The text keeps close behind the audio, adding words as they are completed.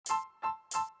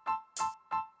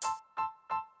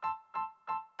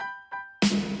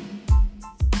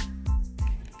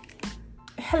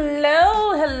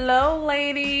Hello,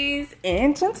 ladies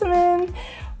and gentlemen.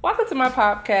 Welcome to my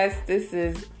podcast. This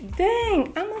is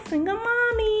Dang, I'm a Single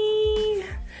Mommy.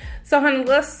 So, honey,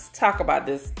 let's talk about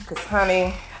this because,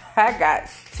 honey, I got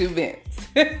two vents.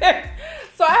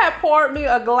 So, I had poured me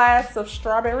a glass of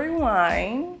strawberry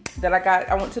wine that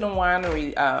I went to the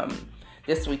winery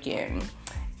this weekend.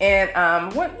 And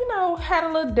had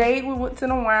a little date. We went to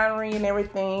the winery and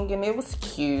everything, and it was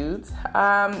cute.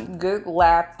 Good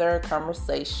laughter,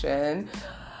 conversation.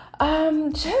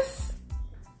 Just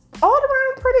all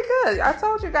around pretty good. I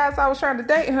told you guys I was trying to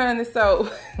date, honey,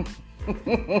 so the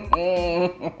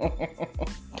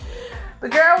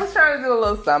girl was trying to do a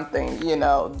little something,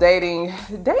 dating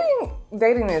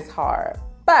is hard.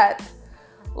 But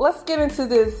let's get into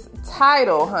this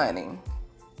title, honey.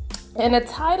 And the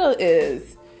title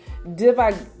is Did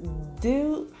I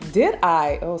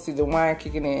see the wine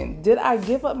kicking in. Did I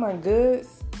give up my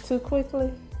goods too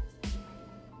quickly?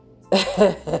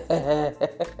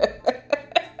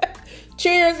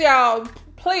 Cheers, y'all.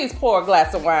 Please pour a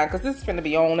glass of wine because this is finna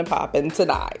be on and popping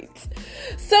tonight.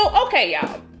 So, okay,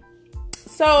 y'all.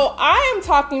 So, I am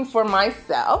talking for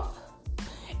myself.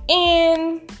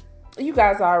 And you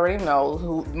guys already know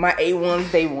who my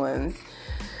A1s, day ones.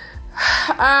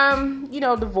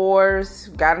 Divorce,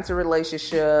 got into a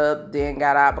relationship, then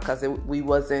got out because we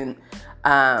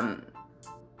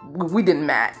didn't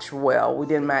match well.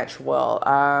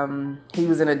 He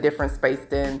was in a different space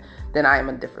than I am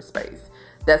in a different space.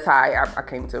 That's how I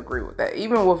came to agree with that.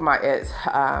 Even with my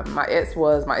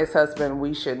ex-husband,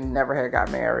 we should never have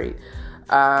got married.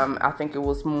 I think it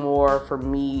was more for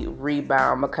me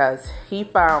rebound because we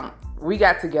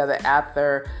got together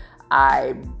after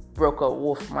I broke up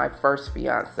with my first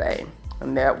fiance,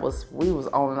 and we was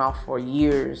on and off for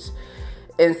years,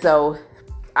 and so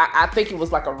I think it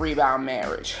was like a rebound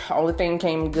marriage. Only thing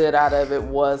came good out of it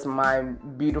was my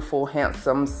beautiful,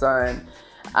 handsome son.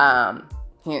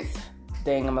 Hence,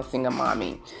 dang, I'm a single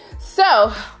mommy.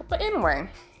 So, but anyway,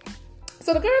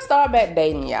 so the girl started back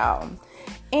dating, y'all,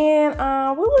 and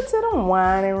we went to the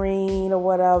winery or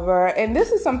whatever, and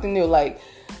this is something new,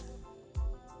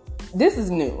 this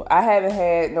is new. I haven't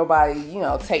had nobody,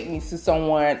 take me to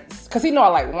someone, because I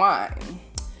like wine.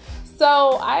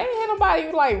 So I ain't had nobody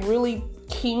really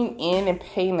keen in and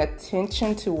paying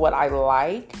attention to what I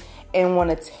like and want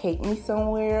to take me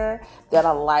somewhere that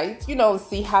I liked,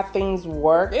 see how things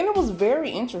work. And it was very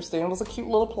interesting. It was a cute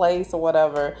little place or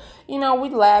whatever. We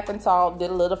laughed and talked,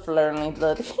 did a little flirting,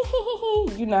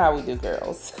 you know how we do,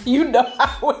 girls. You know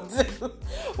how we do.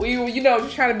 We,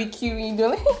 trying to be cute and you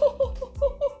do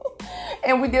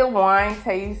and we did wine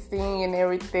tasting and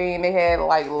everything. They had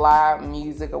live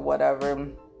music or whatever.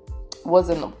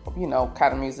 Wasn't,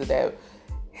 kind of music that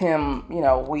him,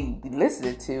 we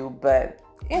listened to. But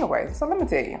anyway, so let me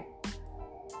tell you.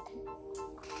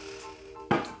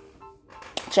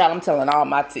 Child, I'm telling all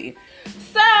my tea.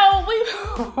 So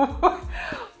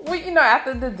we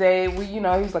after the day, he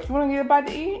was like, you want to get a bite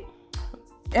to eat?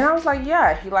 And I was like,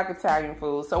 yeah, he like Italian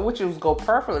food. So which was go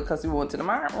perfectly because we went to the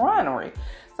winery.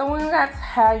 So we got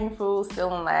Italian food, still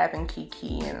laughing,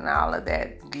 kiki, and all of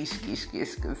that gish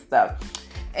good stuff.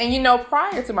 And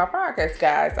prior to my podcast,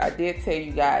 guys, I did tell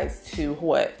you guys to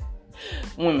what?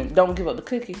 Women, don't give up the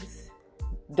cookies.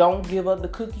 Don't give up the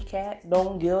cookie cat.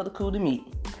 Don't give up the cootie meat.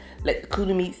 Let the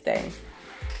cootie meat stay.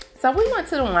 So we went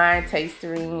to the wine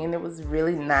tasting, and it was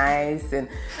really nice. And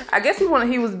I guess he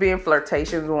was being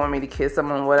flirtatious, wanted me to kiss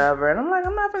him and whatever. And I'm like,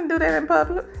 I'm not going to do that in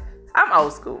public. I'm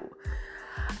old school.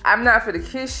 I'm not finna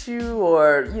kiss you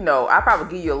or, I'll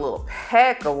probably give you a little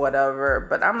peck or whatever,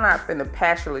 but I'm not finna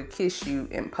passionately kiss you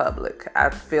in public. I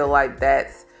feel like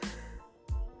that's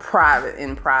private,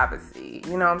 in privacy.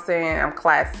 You know what I'm saying? I'm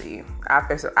classy. I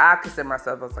consider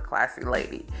myself as a classy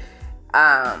lady.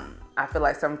 I feel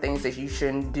like some things that you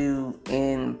shouldn't do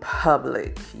in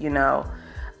public,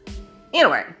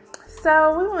 Anyway,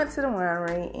 so we went to the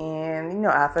winery and,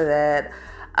 after that,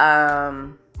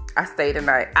 I stayed the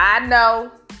night. I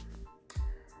know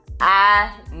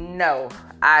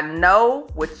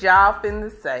what y'all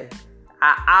finna say.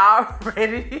 I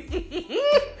already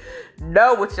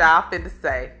know what y'all finna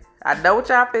say. I know what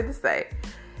y'all finna say.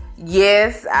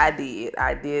 Yes, I did.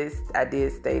 I did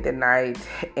stay the night,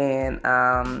 and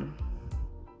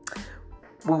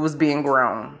we was being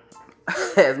grown,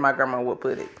 as my grandma would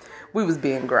put it. We was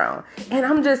being grown, and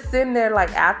I'm just sitting there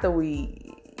after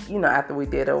we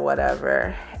did or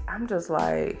whatever. I'm just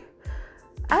like,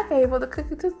 I gave her the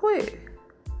cookie too quick.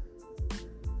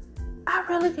 I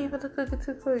really gave her the cookie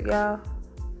too quick, y'all.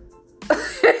 Okay,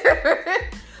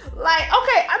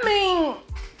 I mean,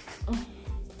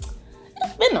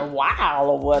 it's been a while. while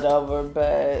or whatever,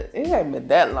 but it hasn't been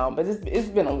that long, but it's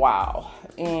been a while.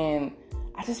 And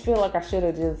I just feel like I should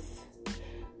have just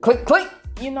click,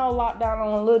 locked down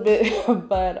on a little bit.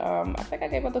 But I think I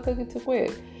gave up the cookie too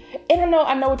quick. And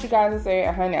I know what you guys are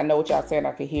saying, honey. I know what y'all saying.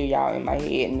 I can hear y'all in my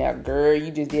head. Now, girl,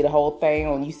 you just did a whole thing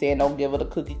when you said don't give her the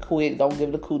cookie quick, don't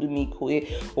give the cookie to me quick,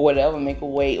 or whatever, make her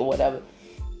wait, or whatever.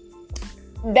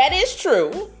 That is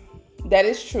true.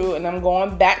 And I'm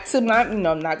going back to my,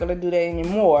 I'm not going to do that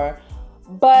anymore.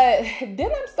 But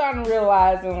then I'm starting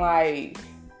realizing, like,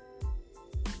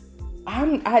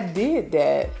 I did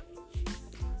that.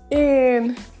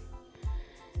 And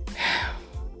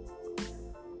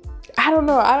I don't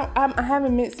know. I'm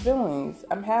having mixed feelings.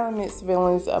 I'm having mixed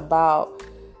feelings about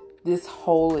this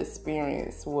whole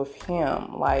experience with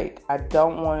him. Like, I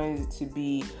don't want it to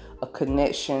be a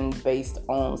connection based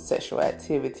on sexual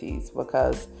activities,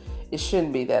 because it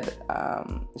shouldn't be that.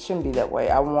 It shouldn't be that way.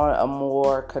 I want a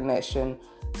more connection,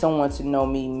 someone to know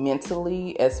me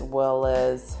mentally as well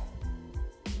as,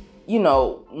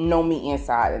 know me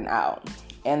inside and out.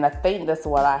 And I think that's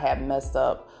what I had messed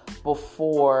up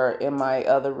before in my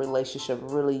other relationship,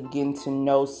 really getting to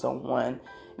know someone.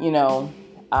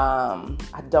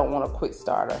 I don't want a quick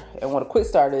starter. And what a quick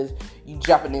starter is, you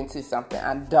jumping into something.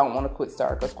 I don't want a quick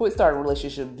starter, because quick starter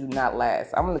relationships do not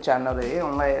last. I'm going to let y'all know that it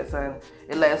don't last. And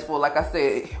it lasts for, like I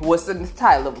said, what's in the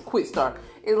title of a quick starter?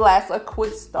 It lasts a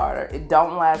quick starter. It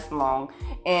don't last long.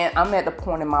 And I'm at the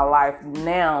point in my life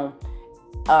now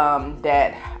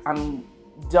that I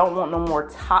don't want no more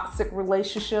toxic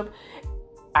relationship.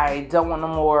 I don't want no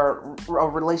more a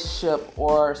relationship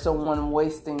or someone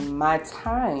wasting my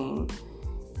time,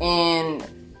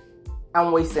 and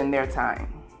I'm wasting their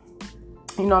time.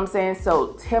 You know what I'm saying?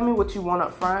 So tell me what you want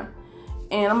up front,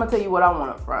 and I'm going to tell you what I want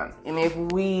up front. And if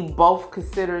we both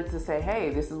consider to say,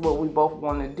 hey, this is what we both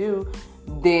want to do,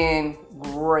 then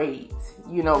great.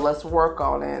 Let's work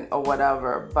on it or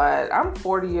whatever. But I'm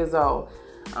 40 years old.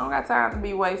 I don't got time to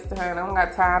be wasted, honey. I don't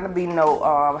got time to be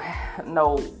no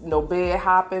bed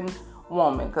hopping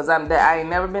woman, because I ain't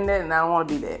never been that, and I don't want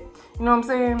to be that. You know what I'm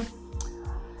saying?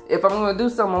 If I'm gonna do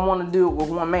something, I want to do it with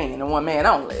one man and one man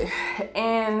only.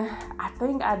 And I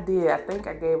think I did. I think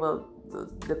I gave up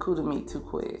the coup to me too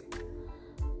quick.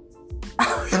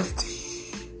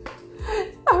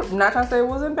 I'm not trying to say it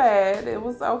wasn't bad. It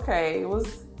was okay. It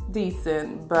was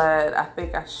decent, but I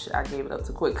think I gave it up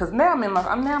too quick, because now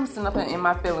I'm sitting up in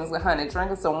my feelings with honey,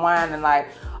 drinking some wine, and like,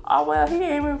 oh well, he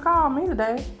didn't even call me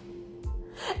today.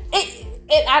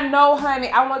 I know, honey.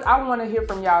 I want to hear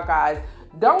from y'all guys.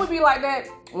 Don't we be like that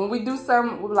when we do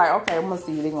something? We're like, okay, I'm gonna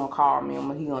see if they gonna call me,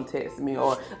 or he gonna text me,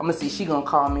 or I'm gonna see she gonna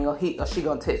call me, or she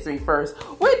gonna text me first.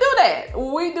 We do that,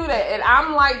 and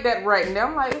I'm like that right now.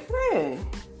 I'm like, man, he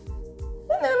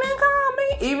didn't even call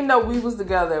me, even though we was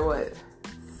together what,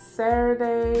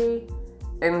 Saturday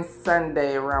and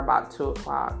Sunday around about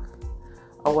 2:00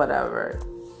 or whatever.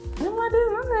 And I'm like, this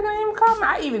nigga didn't even call me.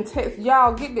 I even text,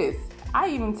 y'all get this. I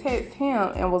even text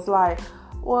him and was like,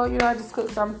 well, I just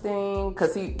cooked something,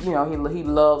 because he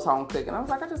loves home cooking. I was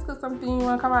like, I just cooked something, you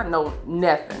want to come out? No,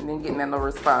 nothing. Didn't get no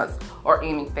response or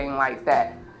anything like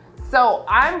that. So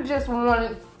I'm just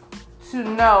wanted to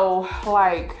know,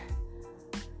 like,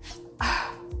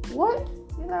 what,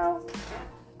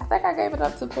 I think I gave it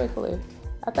up too quickly.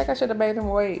 I think I should have made him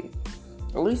wait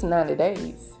at least 90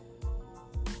 days.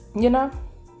 Feel him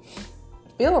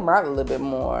out a little bit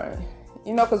more.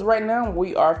 Because right now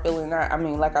we are feeling out. I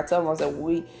mean, like I tell myself,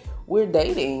 we're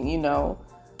dating,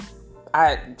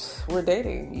 we're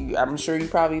dating. I'm sure you're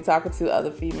probably talking to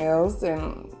other females,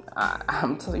 and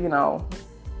I'm talking to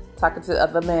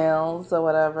other males or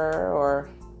whatever,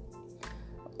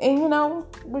 and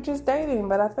we're just dating.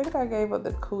 But I think I gave up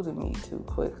the coup to me too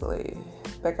quickly. I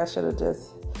think I should have just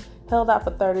held out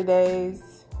for 30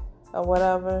 days or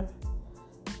whatever.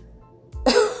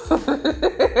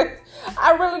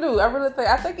 I really do. I really think.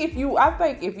 I think if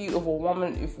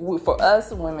for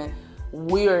us women,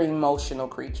 we're emotional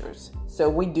creatures. So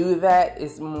we do that.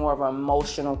 It's more of an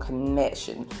emotional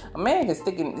connection. A man can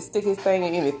stick his thing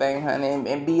in anything, honey,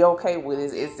 and be okay with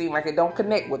it. It seems like it don't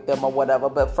connect with them or whatever.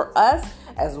 But for us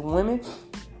as women,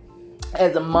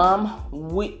 as a mom,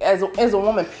 as a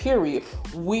woman, period,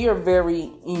 we are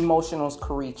very emotional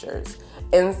creatures,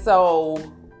 and so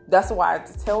that's why I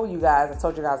told you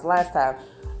guys last time.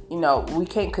 We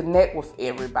can't connect with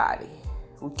everybody.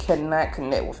 We cannot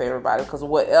connect with everybody, because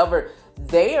whatever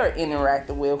they are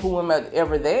interacting with,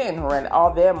 whoever they're interacting,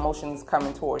 all their emotions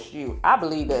coming towards you. I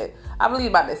believe that. I believe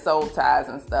about the soul ties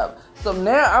and stuff. So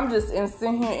now I'm just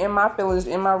sitting here in my feelings,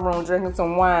 in my room, drinking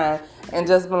some wine, and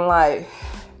just been like,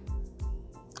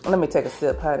 let me take a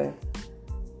sip, honey.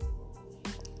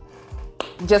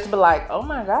 just be like, oh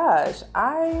my gosh,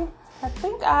 I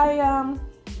think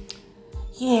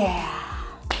yeah,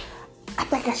 I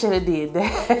think I should have did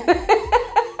that.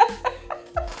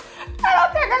 I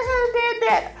don't think I should have did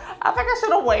that. I think I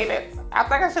should have waited. I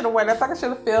think I should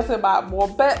have felt him out more.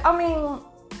 But I mean,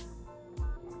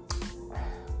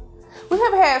 we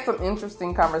have had some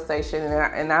interesting conversation,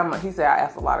 he said I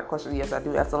asked a lot of questions. Yes, I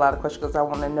do ask a lot of questions because I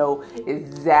want to know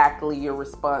exactly your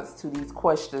response to these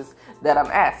questions that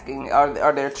I'm asking.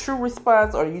 Are there true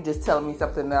response, or are you just telling me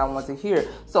something that I want to hear?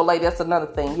 So, like, that's another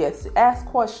thing. Yes, ask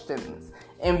questions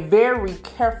and very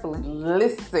carefully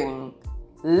listen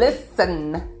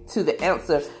to the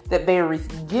answer that they're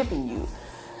giving you,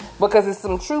 because there's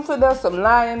some truth in there, some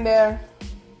lie in there,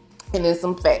 and there's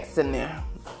some facts in there.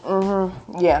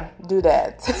 Yeah, do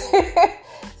that.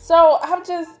 So I'm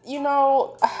just,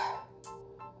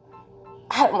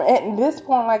 at this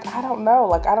point, like, I don't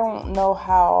know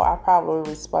how I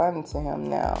probably respond to him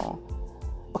now,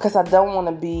 because I don't want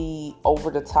to be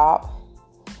over the top,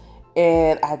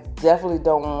 and I definitely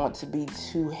don't want to be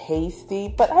too hasty,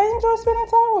 but I enjoy spending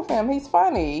time with him. He's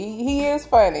funny. He is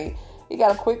funny. He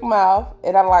got a quick mouth,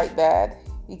 and I like that.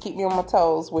 You keep me on my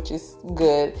toes, which is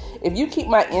good. If you keep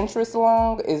my interest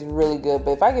long, it's really good.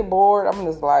 But if I get bored, I'm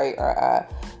just like,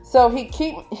 So he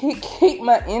keep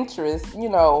my interest,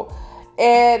 and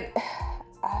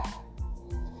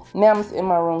now I'm in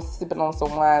my room sipping on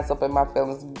some wine, up in my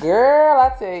feelings. Girl, I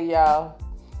tell y'all.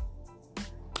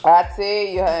 I tell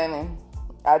you, honey.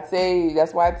 I tell you.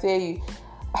 That's why I tell you.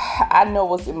 I know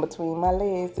what's in between my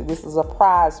legs. This is a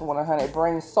prize one, honey. It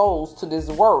brings souls to this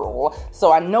world.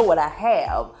 So I know what I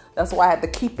have. That's why I had to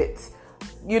keep it,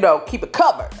 keep it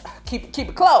covered. Keep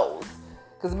it closed.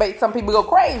 Because it makes some people go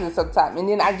crazy sometimes. And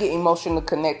then I get emotionally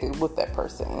connected with that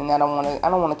person. And I don't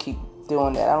want to keep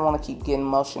doing that. I don't want to keep getting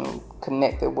emotionally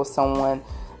connected with someone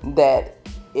that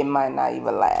it might not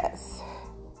even last.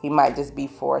 He might just be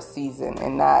for a season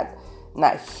and not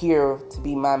here to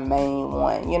be my main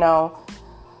one,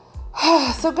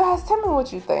 So guys, tell me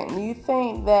what you think. Do you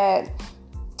think that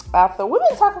we've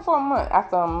been talking for a month,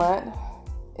 after a month,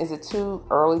 is it too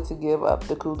early to give up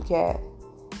the cool cat?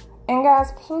 And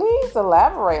guys, please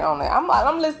elaborate on that. I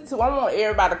want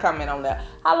everybody to comment on that.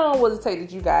 How long would it take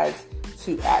that you guys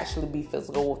to actually be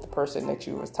physical with the person that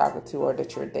you was talking to or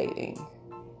that you're dating?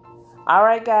 All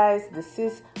right, guys,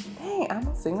 I'm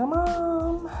a single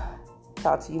mom.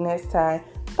 Talk to you next time.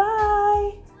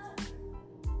 Bye.